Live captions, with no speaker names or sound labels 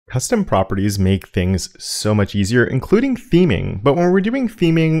Custom properties make things so much easier, including theming. But when we're doing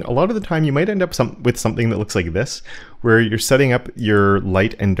theming, a lot of the time you might end up with something that looks like this, where you're setting up your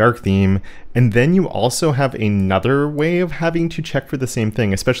light and dark theme, and then you also have another way of having to check for the same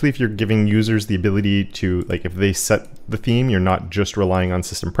thing, especially if you're giving users the ability to, like, if they set the theme, you're not just relying on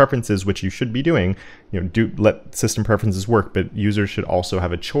system preferences, which you should be doing. Do let system preferences work, but users should also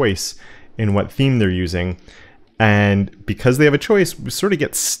have a choice in what theme they're using. And because they have a choice, we sort of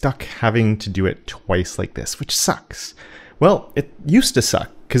get stuck having to do it twice like this, which sucks. Well, it used to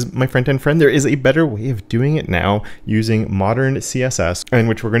suck, because my front-end friend, there is a better way of doing it now using modern CSS, and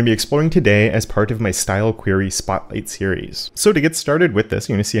which we're going to be exploring today as part of my Style Query Spotlight series. So to get started with this,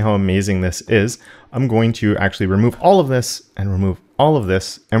 you're going to see how amazing this is. I'm going to actually remove all of this and remove all of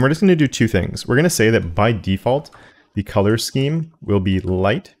this, and we're just going to do two things. We're going to say that by default, the color scheme will be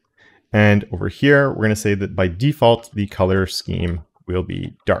light. And over here, we're going to say that by default, the color scheme will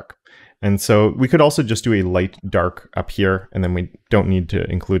be dark. And so we could also just do a light dark up here, and then we don't need to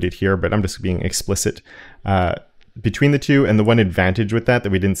include it here, but I'm just being explicit between the two. And the one advantage with that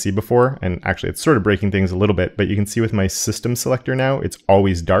we didn't see before, and actually it's sort of breaking things a little bit, but you can see with my system selector now, it's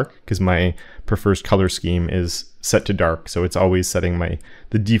always dark because my preferred color scheme is set to dark. So it's always setting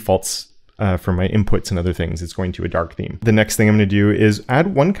the defaults for my inputs and other things. It's going to a dark theme. The next thing I'm going to do is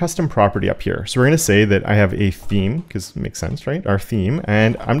add one custom property up here. So we're going to say that I have a theme, because it makes sense, right? Our theme,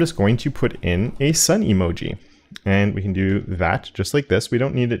 and I'm just going to put in a sun emoji. And we can do that just like this. We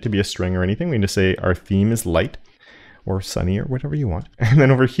don't need it to be a string or anything. We can just say our theme is light or sunny or whatever you want. And then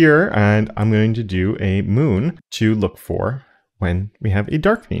over here, and I'm going to do a moon to look for when we have a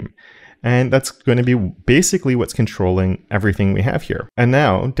dark theme. And that's going to be basically what's controlling everything we have here. And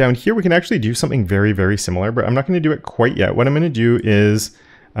now down here, we can actually do something very, very similar, but I'm not going to do it quite yet. What I'm going to do is,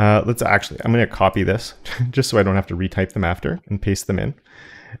 I'm going to copy this just so I don't have to retype them after and paste them in.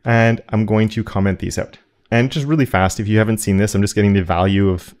 And I'm going to comment these out. And just really fast, if you haven't seen this, I'm just getting the value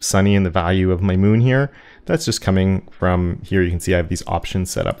of sunny and the value of my moon here. That's just coming from here. You can see I have these options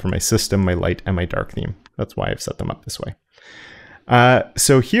set up for my system, my light, and my dark theme. That's why I've set them up this way.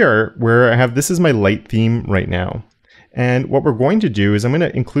 So here, where I have, this is my light theme right now. And what we're going to do is I'm going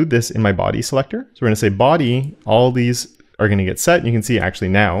to include this in my body selector. So we're going to say body, all these are going to get set. And you can see actually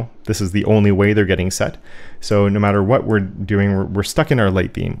now, this is the only way they're getting set. So no matter what we're doing, we're stuck in our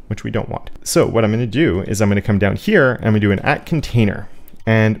light theme, which we don't want. So what I'm going to do is I'm going to come down here and I'm going to do an @container.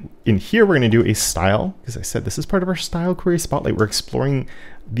 And in here, we're going to do a style, because I said this is part of our Style Query Spotlight. We're exploring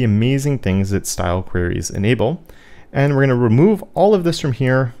the amazing things that style queries enable. And we're going to remove all of this from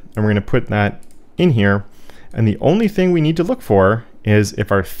here, and we're going to put that in here. And the only thing we need to look for is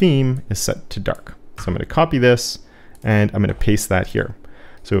if our theme is set to dark. So I'm going to copy this, and I'm going to paste that here.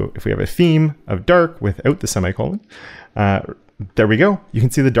 So if we have a theme of dark without the semicolon, there we go. You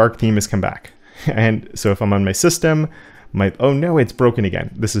can see the dark theme has come back. And so if I'm on my system, oh no, it's broken again.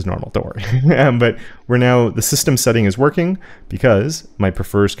 This is normal, don't worry. But the system setting is working because my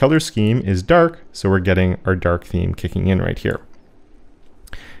preferred color scheme is dark. So we're getting our dark theme kicking in right here.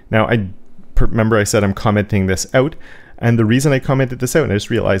 Now, remember I said I'm commenting this out. And the reason I commented this out, and I just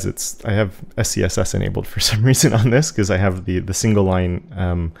realized I have SCSS enabled for some reason on this, because I have the single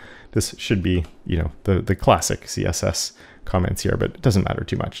line. This should be, the classic CSS comments here, but it doesn't matter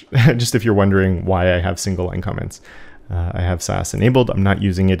too much. Just if you're wondering why I have single line comments. I have SAS enabled. I'm not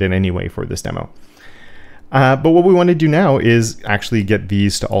using it in any way for this demo. But what we want to do now is actually get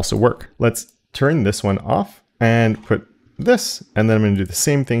these to also work. Let's turn this one off and put this. And then I'm going to do the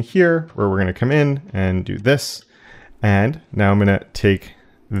same thing here, where we're going to come in and do this. And now I'm going to take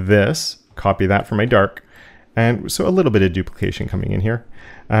this, copy that for my dark. And so a little bit of duplication coming in here.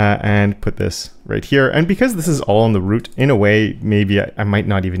 And put this right here. And because this is all on the root, in a way, maybe I might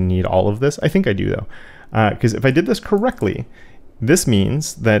not even need all of this. I think I do though. Because if I did this correctly, this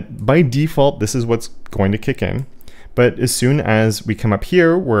means that by default, this is what's going to kick in. But as soon as we come up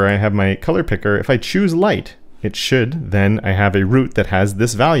here where I have my color picker, if I choose light, it should then I have a root that has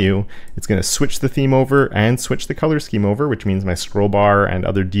this value. It's going to switch the theme over and switch the color scheme over, which means my scroll bar and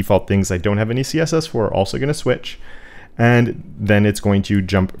other default things I don't have any CSS for are also going to switch. And then it's going to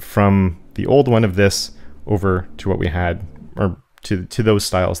jump from the old one of this over to what we had, or to those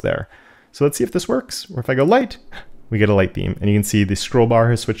styles there. So let's see if this works. Or if I go light, we get a light theme. And you can see the scroll bar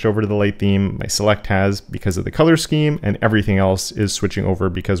has switched over to the light theme. My select has because of the color scheme, and everything else is switching over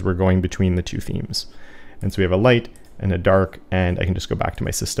because we're going between the two themes. And so we have a light and a dark, and I can just go back to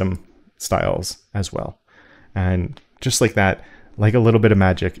my system styles as well. And just like that, like a little bit of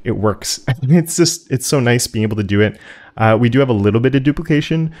magic. It works. It's so nice being able to do it. We do have a little bit of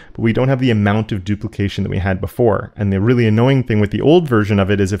duplication, but we don't have the amount of duplication that we had before. And the really annoying thing with the old version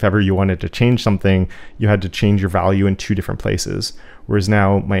of it is if ever you wanted to change something, you had to change your value in 2 different places. Whereas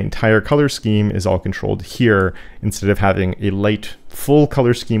now my entire color scheme is all controlled here instead of having a light full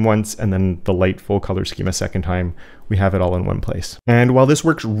color scheme once and then the light full color scheme a second time. We have it all in one place. And while this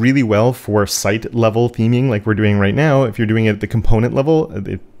works really well for site level theming like we're doing right now, if you're doing it at the component level,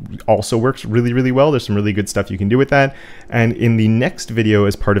 it also works really, really well. There's some really good stuff you can do with that. And in the next video,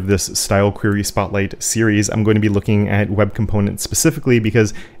 as part of this Style Query Spotlight series, I'm going to be looking at web components specifically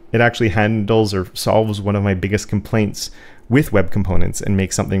because it actually handles or solves one of my biggest complaints with web components and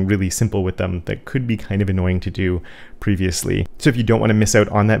make something really simple with them that could be kind of annoying to do previously. So if you don't want to miss out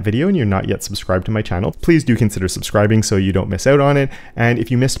on that video and you're not yet subscribed to my channel, please do consider subscribing so you don't miss out on it. And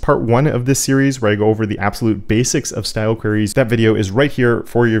if you missed part 1 of this series where I go over the absolute basics of style queries, that video is right here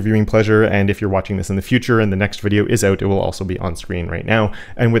for your viewing pleasure. And if you're watching this in the future and the next video is out, it will also be on screen right now.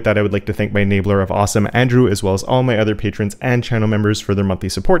 And with that, I would like to thank my enabler of awesome, Andrew, as well as all my other patrons and channel members for their monthly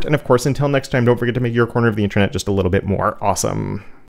support. And of course, until next time, don't forget to make your corner of the internet just a little bit more awesome.